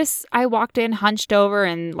gynecologist, I walked in hunched over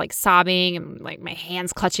and like sobbing and like my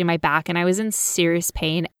hands clutching my back, and I was in serious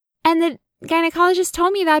pain. And the gynecologist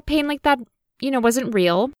told me that pain like that, wasn't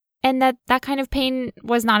real, and that kind of pain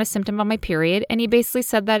was not a symptom of my period. And he basically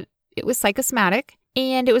said that it was psychosomatic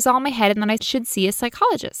and it was all in my head and that I should see a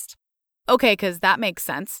psychologist. Okay, because that makes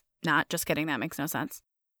sense. Not just kidding, that makes no sense.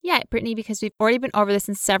 Yeah, Brittany, because we've already been over this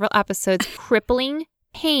in several episodes, crippling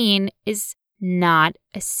pain is not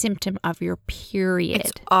a symptom of your period.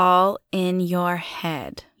 It's all in your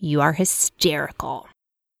head. You are hysterical.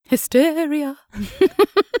 Hysteria.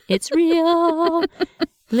 It's real.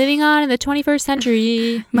 Living on in the 21st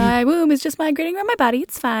century. My womb is just migrating around my body.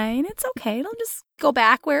 It's fine. It's okay. It'll just go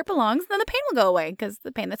back where it belongs. Then the pain will go away because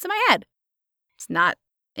the pain that's in my head. It's not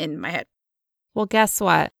in my head. Well, guess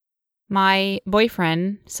what? My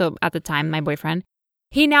boyfriend, so at the time, my boyfriend,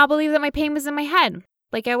 he now believed that my pain was in my head.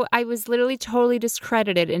 Like I was literally totally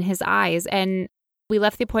discredited in his eyes. And we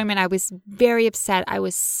left the appointment. I was very upset. I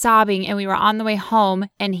was sobbing and we were on the way home.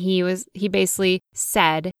 And he basically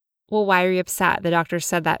said, "Well, why are you upset? The doctor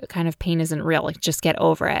said that kind of pain isn't real. Like, just get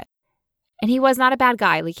over it." And he was not a bad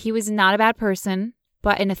guy. Like, he was not a bad person,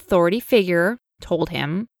 but an authority figure told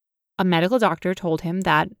him, a medical doctor told him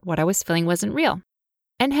that what I was feeling wasn't real.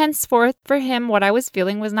 And henceforth, for him, what I was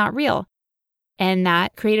feeling was not real. And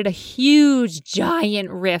that created a huge, giant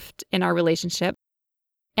rift in our relationship.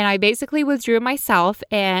 And I basically withdrew myself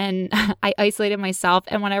and I isolated myself.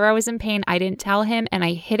 And whenever I was in pain, I didn't tell him and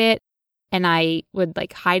I hid it. And I would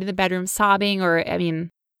like hide in the bedroom sobbing it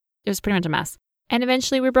was pretty much a mess. And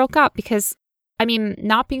eventually we broke up because,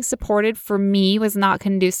 not being supported for me was not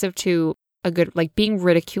conducive to a good, being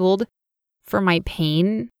ridiculed for my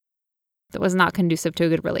pain. That was not conducive to a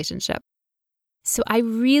good relationship. So I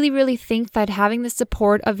really, really think that having the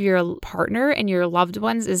support of your partner and your loved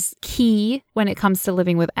ones is key when it comes to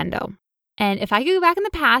living with endo. And if I could go back in the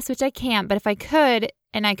past, which I can't, but if I could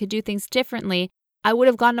and I could do things differently, I would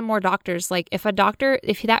have gone to more doctors. That doctor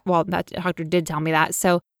did tell me that.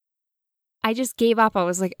 So I just gave up. I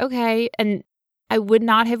was like, okay. And I would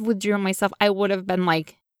not have withdrawn myself. I would have been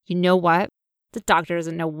like, you know what? The doctor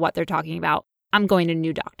doesn't know what they're talking about. I'm going to a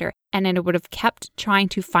new doctor. And then I would have kept trying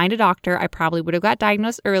to find a doctor. I probably would have got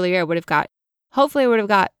diagnosed earlier. Hopefully I would have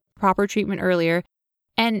got proper treatment earlier.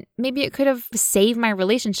 And maybe it could have saved my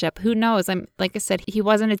relationship. Who knows? Like I said, he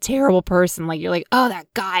wasn't a terrible person. Like, you're like, oh, that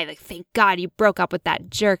guy, thank God you broke up with that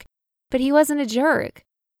jerk. But he wasn't a jerk.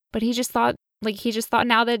 But he just thought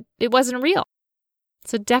now that it wasn't real.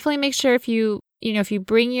 So definitely make sure if you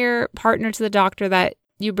bring your partner to the doctor, that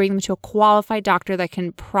you bring them to a qualified doctor that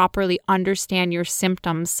can properly understand your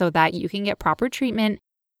symptoms so that you can get proper treatment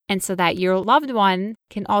And so that your loved one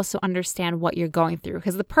can also understand what you're going through.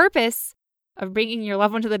 Because the purpose of bringing your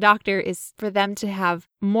loved one to the doctor is for them to have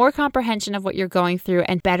more comprehension of what you're going through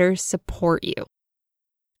and better support you.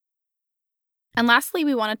 And lastly,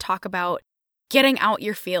 we want to talk about getting out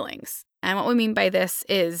your feelings. And what we mean by this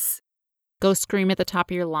is go scream at the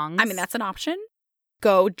top of your lungs. I mean, that's an option.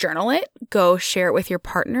 Go journal it. Go share it with your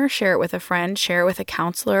partner. Share it with a friend. Share it with a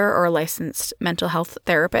counselor or a licensed mental health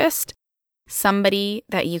therapist. Somebody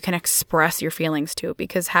that you can express your feelings to,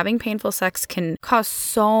 because having painful sex can cause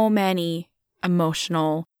so many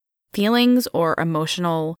emotional feelings or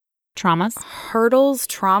emotional hurdles,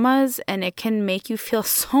 traumas, and it can make you feel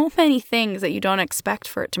so many things that you don't expect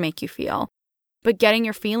for it to make you feel. But getting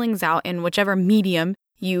your feelings out in whichever medium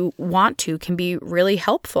you want to can be really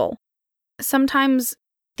helpful. Sometimes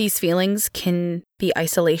these feelings can be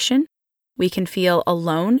isolation. We can feel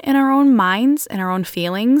alone in our own minds and our own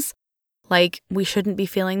feelings, like we shouldn't be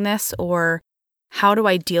feeling this, or how do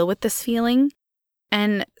I deal with this feeling?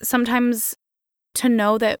 And sometimes to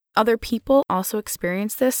know that other people also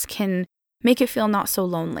experience this can make it feel not so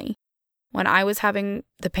lonely. When I was having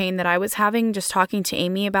the pain that I was having, just talking to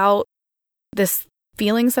Amy about this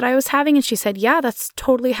feelings that I was having, and she said, yeah, that's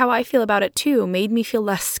totally how I feel about it too, made me feel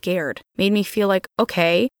less scared, made me feel like,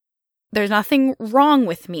 okay, there's nothing wrong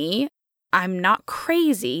with me. I'm not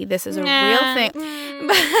crazy. This is a real thing.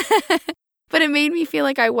 But it made me feel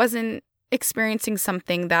like I wasn't experiencing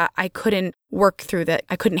something that I couldn't work through, that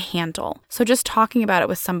I couldn't handle. So just talking about it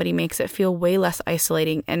with somebody makes it feel way less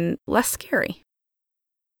isolating and less scary.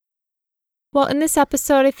 Well, in this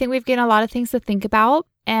episode, I think we've given a lot of things to think about,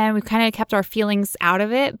 and we've kind of kept our feelings out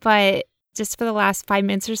of it. But just for the last 5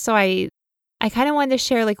 minutes or so, I kind of wanted to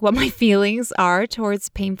share like what my feelings are towards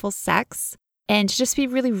painful sex, and to just be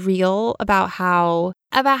really real about how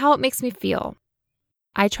it makes me feel.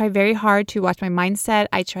 I try very hard to watch my mindset.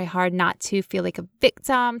 I try hard not to feel like a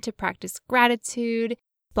victim, to practice gratitude,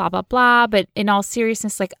 blah, blah, blah. But in all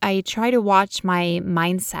seriousness, like I try to watch my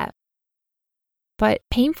mindset. But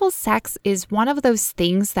painful sex is one of those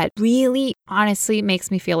things that really, honestly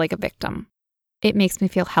makes me feel like a victim. It makes me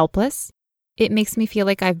feel helpless. It makes me feel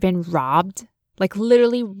like I've been robbed, like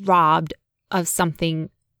literally robbed of something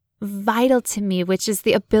vital to me, which is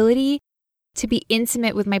the ability to be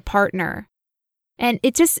intimate with my partner. And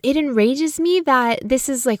it enrages me that this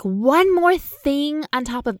is like one more thing on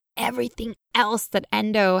top of everything else that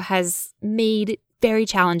endo has made very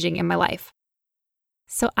challenging in my life.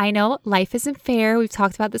 So I know life isn't fair. We've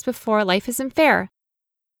talked about this before. Life isn't fair.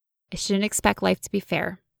 I shouldn't expect life to be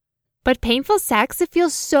fair. But painful sex, it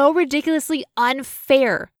feels so ridiculously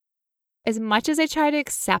unfair. As much as I try to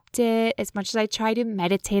accept it, as much as I try to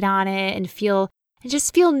meditate on it and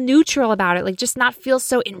just feel neutral about it, like just not feel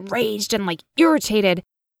so enraged and like irritated,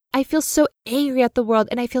 I feel so angry at the world,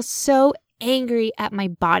 and I feel so angry at my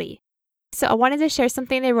body. So I wanted to share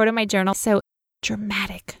something I wrote in my journal. So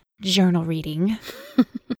dramatic journal reading.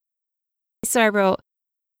 So I wrote,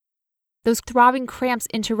 those throbbing cramps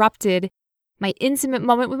interrupted my intimate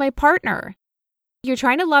moment with my partner. You're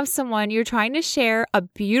trying to love someone, you're trying to share a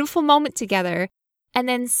beautiful moment together, and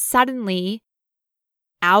then suddenly,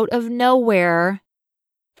 out of nowhere,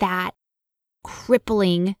 that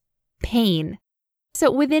crippling pain.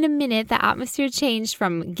 So within a minute, the atmosphere changed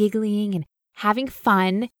from giggling and having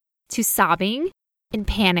fun to sobbing and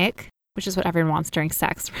panic, which is what everyone wants during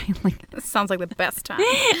sex, right? Like, This sounds like the best time.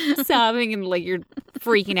 sobbing and like you're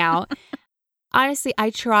freaking out. Honestly, I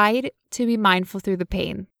tried to be mindful through the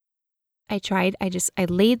pain. I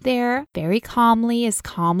laid there very calmly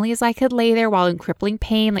as I could lay there while in crippling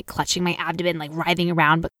pain, like clutching my abdomen, like writhing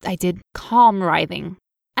around, but I did calm writhing.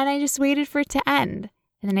 And I just waited for it to end.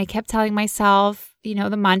 And then I kept telling myself,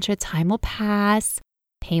 the mantra, time will pass,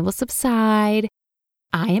 pain will subside.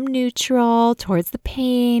 I am neutral towards the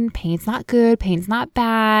pain. Pain's not good, pain's not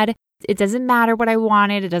bad. It doesn't matter what I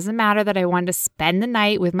wanted. It doesn't matter that I wanted to spend the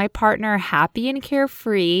night with my partner happy and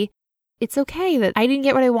carefree. It's okay that I didn't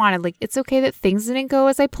get what I wanted. Like, it's okay that things didn't go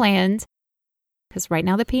as I planned, because right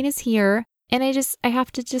now the pain is here and I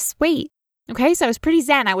have to just wait. Okay. So I was pretty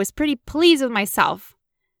zen. I was pretty pleased with myself.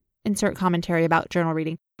 Insert commentary about journal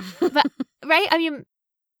reading. But, right. I mean,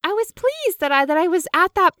 I was pleased that I was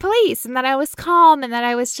at that place and that I was calm and that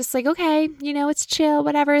I was just like, okay, it's chill,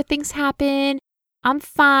 whatever, things happen. I'm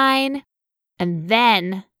fine. And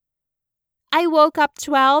then I woke up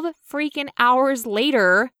 12 freaking hours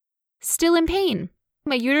later, still in pain.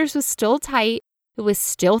 My uterus was still tight. It was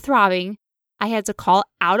still throbbing. I had to call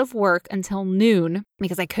out of work until noon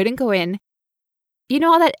because I couldn't go in.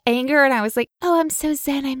 All that anger, and I was like, oh, I'm so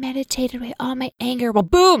zen. I meditated away all my anger. Well,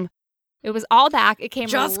 boom, It was all back. It came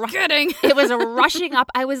Just kidding. It was rushing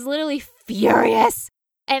up. I was literally furious.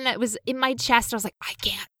 And it was in my chest. I was like, I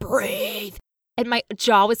can't breathe. And my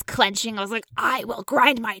jaw was clenching. I was like, I will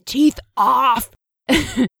grind my teeth off.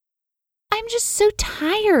 I'm just so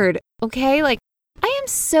tired, okay? Like, I am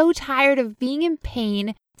so tired of being in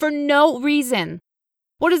pain for no reason.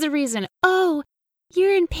 What is the reason? Oh,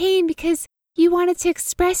 you're in pain because you wanted to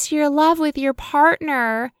express your love with your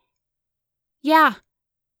partner. Yeah.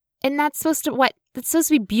 And that's supposed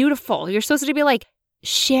to be beautiful. You're supposed to be like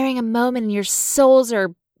sharing a moment and your souls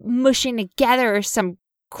are mushing together or some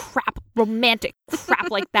crap, romantic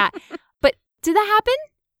crap like that. But did that happen?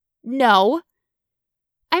 No.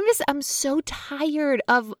 I'm so tired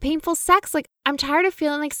of painful sex. Like, I'm tired of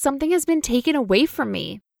feeling like something has been taken away from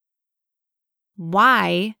me.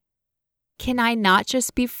 Why can I not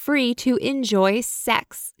just be free to enjoy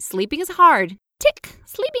sex? Sleeping is hard. Tick.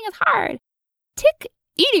 Sleeping is hard. Tick.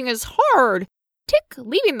 Eating is hard. Tick.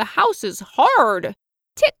 Leaving the house is hard.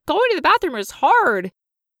 Tick. Going to the bathroom is hard.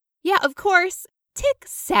 Yeah, of course. Tick.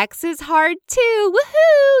 Sex is hard too.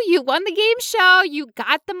 Woohoo! You won the game show. You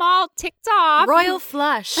got them all ticked off. Royal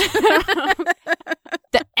flush.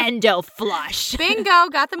 The endo flush. Bingo.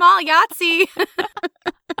 Got them all. Yahtzee.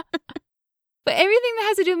 But everything that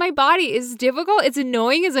has to do with my body is difficult. It's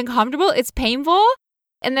annoying. It's uncomfortable. It's painful.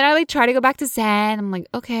 And then I try to go back to Zen. I'm like,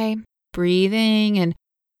 okay, breathing, and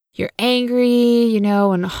you're angry,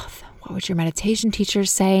 and what would your meditation teacher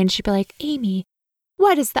say? And she'd be like, Amy,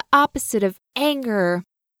 what is the opposite of anger?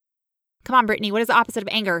 Come on, Brittany, what is the opposite of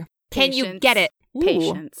anger? Can you get it?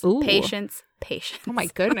 Patience. Ooh. Patience. Oh my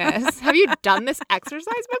goodness. Have you done this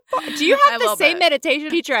exercise before? Do you have the same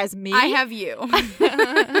meditation teacher as me? I have you.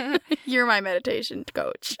 You're my meditation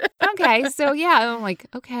coach. Okay. So yeah, I'm like,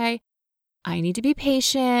 okay, I need to be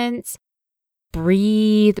patient.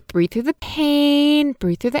 Breathe through the pain,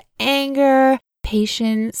 breathe through the anger.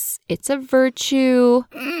 Patience, it's a virtue.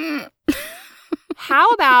 How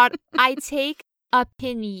about I take a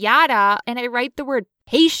piñata and I write the word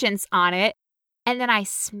patience on it, and then I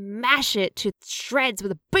smash it to shreds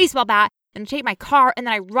with a baseball bat, and I take my car and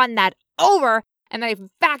then I run that over, and then I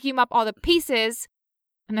vacuum up all the pieces,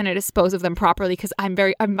 and then I dispose of them properly because I'm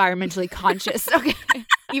very environmentally conscious. Okay.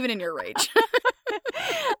 Even in your rage.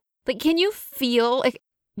 Like, can you feel like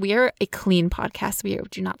we are a clean podcast? We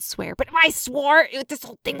do not swear. But if I swore, this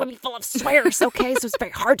whole thing would be full of swears, okay? So it's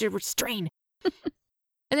very hard to restrain. And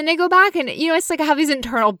then I go back and, it's like I have these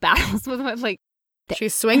internal battles with like,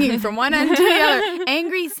 she's swinging from one end to the other.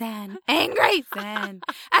 Angry Zen. Angry Zen.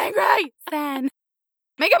 Angry Zen.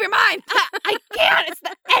 Make up your mind. I can't. It's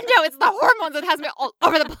the endo. It's the hormones that has me all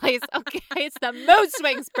over the place. Okay. It's the mood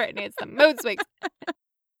swings, Brittany. It's the mood swings.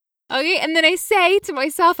 Okay. And then I say to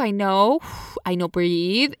myself, I know,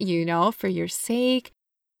 breathe, for your sake.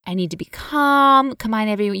 I need to be calm. Come on,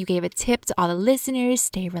 everyone. You gave a tip to all the listeners.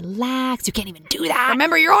 Stay relaxed. You can't even do that.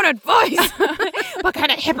 Remember your own advice. What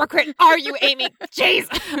kind of hypocrite are you, Amy? Jeez.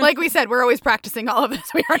 Like we said, we're always practicing all of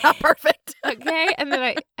this. We are not perfect. Okay. And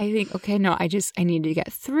then I think, okay, no, I need to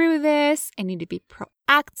get through this. I need to be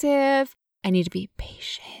proactive. I need to be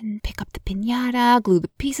patient. Pick up the piñata, glue the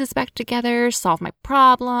pieces back together, solve my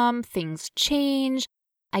problem. Things change.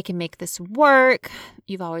 I can make this work.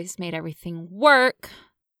 You've always made everything work.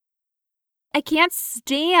 I can't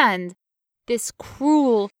stand this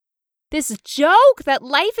joke that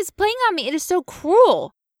life is playing on me. It is so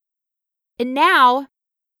cruel. And now,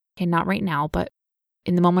 okay, not right now, but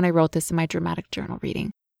in the moment I wrote this in my dramatic journal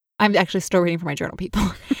reading, I'm actually still reading for my journal people.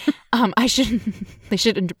 They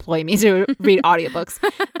shouldn't deploy me to read audiobooks.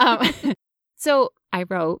 So I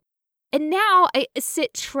wrote, and now I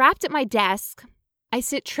sit trapped at my desk. I'm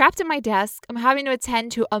having to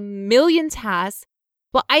attend to a million tasks.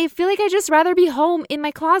 Well, I feel like I'd just rather be home in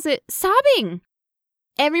my closet sobbing.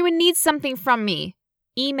 Everyone needs something from me.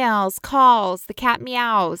 Emails, calls, the cat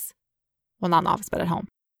meows. Well, not in the office, but at home.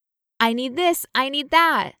 I need this. I need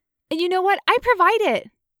that. And you know what? I provide it.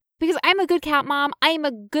 Because I'm a good cat mom. I am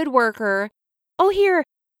a good worker. Oh, here,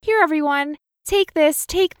 everyone. Take this,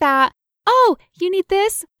 take that. Oh, you need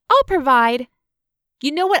this? I'll provide.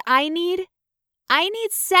 You know what I need? I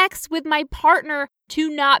need sex with my partner to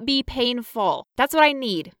not be painful. That's what I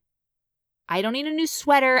need. I don't need a new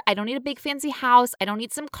sweater. I don't need a big fancy house. I don't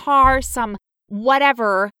need some car, some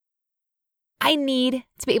whatever. I need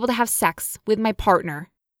to be able to have sex with my partner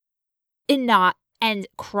and not end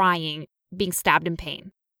crying, being stabbed in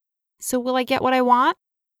pain. So will I get what I want?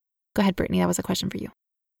 Go ahead, Brittany. That was a question for you.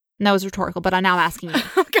 And that was rhetorical, but now I'm asking you.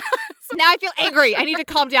 Oh, God. Now I feel angry. I need to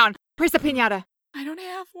calm down. Where's the piñata? I don't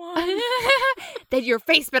have one. Then your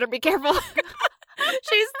face better be careful.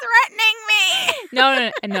 She's threatening me. No,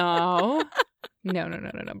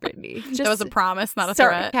 Brittany. That was a promise, not a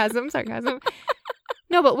threat. Sarcasm.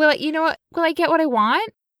 No, but you know what? Will I get what I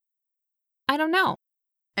want? I don't know.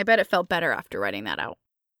 I bet it felt better after writing that out.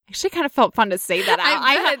 Actually, kind of felt fun to say that out.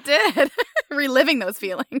 I bet it did. Reliving those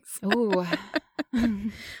feelings. Ooh.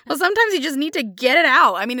 Well, sometimes you just need to get it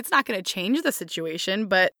out. I mean, it's not going to change the situation,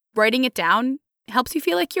 but writing it down helps you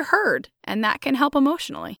feel like you're heard, and that can help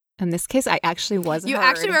emotionally. In this case, I actually was heard. You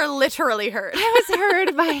actually were literally heard. I was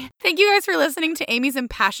heard by... Thank you guys for listening to Amy's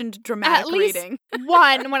impassioned dramatic reading.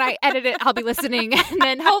 One, when I edit it, I'll be listening. And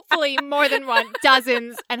then hopefully more than one,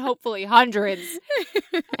 dozens, and hopefully hundreds.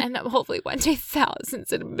 And hopefully one day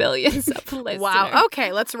thousands and millions of listeners. Wow.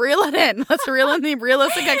 Okay, let's reel it in. Let's reel in the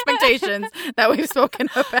realistic expectations that we've spoken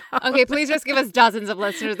about. Okay, please just give us dozens of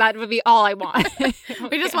listeners. That would be all I want.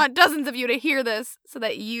 We just want dozens of you to hear this so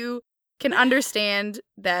that you can understand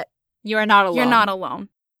that you are not alone. You're not alone.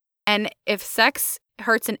 And if sex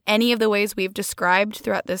hurts in any of the ways we've described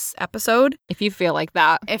throughout this episode, if you feel like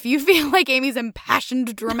that, if you feel like Amy's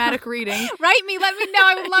impassioned dramatic reading, write me, let me know.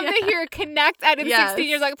 I would love to hear connect at 16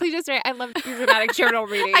 years. Like, please just write. I love your dramatic journal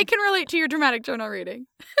reading. I can relate to your dramatic journal reading.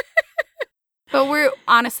 But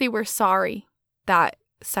we're sorry that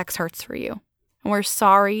sex hurts for you. And we're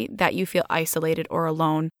sorry that you feel isolated or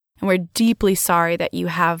alone. And we're deeply sorry that you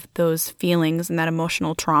have those feelings and that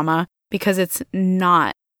emotional trauma, because it's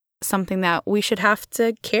not something that we should have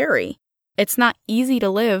to carry. It's not easy to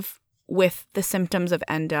live with the symptoms of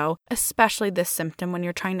endo, especially this symptom when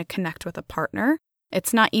you're trying to connect with a partner.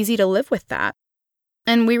 It's not easy to live with that.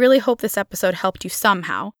 And we really hope this episode helped you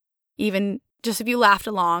somehow, even just if you laughed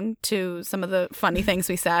along to some of the funny things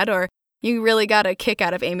we said, or you really got a kick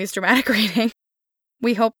out of Amy's dramatic reading.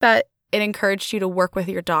 We hope that it encouraged you to work with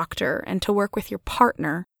your doctor and to work with your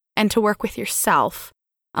partner and to work with yourself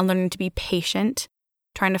on learning to be patient,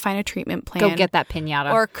 trying to find a treatment plan. Go get that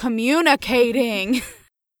piñata. Or communicating,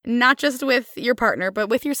 not just with your partner, but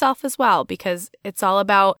with yourself as well, because it's all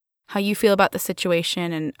about how you feel about the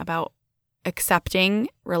situation and about accepting,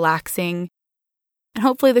 relaxing, and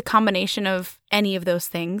hopefully the combination of any of those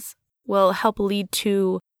things will help lead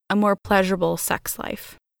to a more pleasurable sex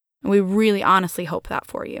life. And we really honestly hope that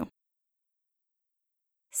for you.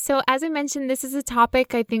 So as I mentioned, this is a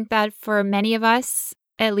topic I think that for many of us,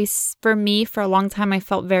 at least for me, for a long time, I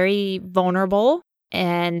felt very vulnerable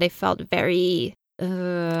and I felt very...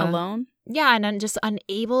 alone? Yeah, and I'm just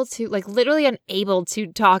unable to, literally unable to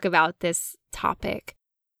talk about this topic.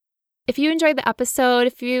 If you enjoyed the episode,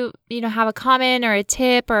 if you have a comment or a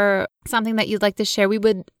tip or something that you'd like to share, we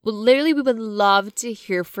would love to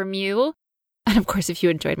hear from you. And of course, if you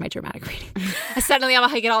enjoyed my dramatic reading. Suddenly I'm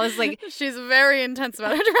get all this She's very intense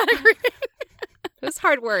about her dramatic reading. It was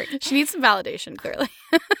hard work. She needs some validation, clearly.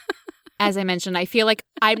 As I mentioned, I feel like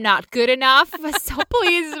I'm not good enough, so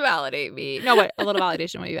please validate me. No, what? A little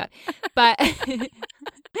validation would be bad. But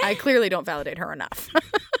I clearly don't validate her enough.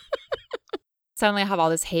 Suddenly I have all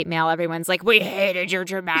this hate mail. Everyone's like, we hated your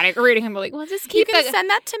dramatic reading. I'm like, well, just keep You can send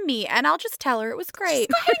that to me, and I'll just tell her it was great. Just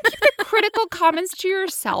go ahead and keep the critical comments to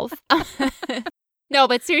yourself. No,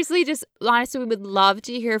 but seriously, just honestly, we would love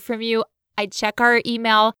to hear from you. I check our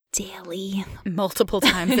email daily. Multiple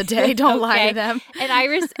times a day. Don't lie to them. And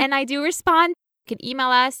I do respond. You can email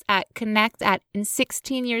us at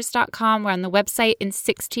connect@in16years.com. We're on the website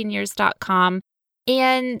in16years.com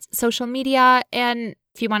and social media. And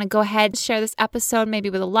if you want to go ahead, share this episode maybe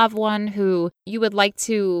with a loved one who you would like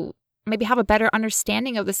to maybe have a better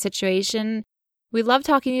understanding of the situation. We love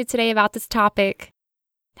talking to you today about this topic.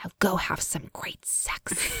 Now go have some great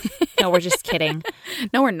sex. No, we're just kidding.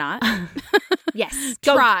 No, we're not. Yes.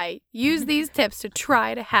 Try. Use these tips to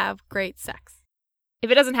try to have great sex. If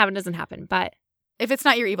it doesn't happen, it doesn't happen. But if it's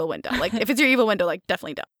not your evil window, if it's your evil window,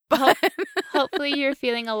 definitely don't. But hopefully you're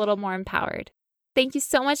feeling a little more empowered. Thank you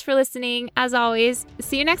so much for listening. As always,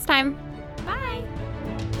 see you next time.